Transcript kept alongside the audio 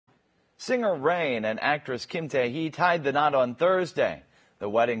Singer Rain and actress Kim Tae-hee tied the knot on Thursday. The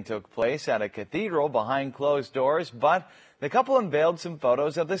wedding took place at a cathedral behind closed doors, but the couple unveiled some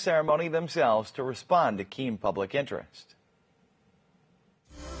photos of the ceremony themselves to respond to keen public interest.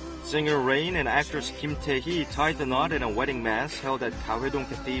 Singer Rain and actress Kim Tae-hee tied the knot in a wedding mass held at Gahoe-dong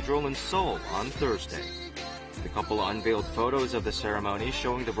Cathedral in Seoul on Thursday. The couple unveiled photos of the ceremony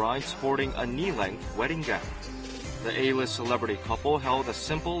showing the bride sporting a knee-length wedding gown. The A-list celebrity couple held a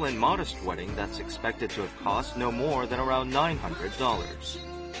simple and modest wedding that's expected to have cost no more than around $900.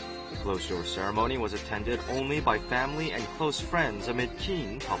 The closed-door ceremony was attended only by family and close friends amid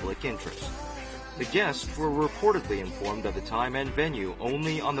keen public interest. The guests were reportedly informed of the time and venue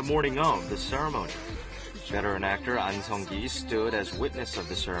only on the morning of the ceremony. Veteran actor Ahn Sung-ki stood as witness of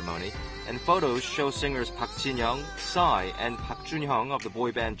the ceremony, and photos show singers Park Jin-young, Psy and Park Jun-hyeong of the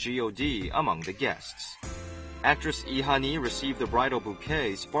boy band G.O.D. among the guests. Actress Lee Ha-nui received the bridal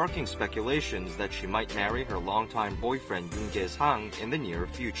bouquet, sparking speculations that she might marry her longtime boyfriend Yoon Kye-sang in the near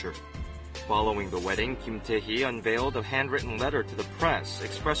future. Following the wedding, Kim Tae-hee unveiled a handwritten letter to the press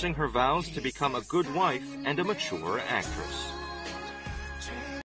expressing her vows to become a good wife and a mature actress.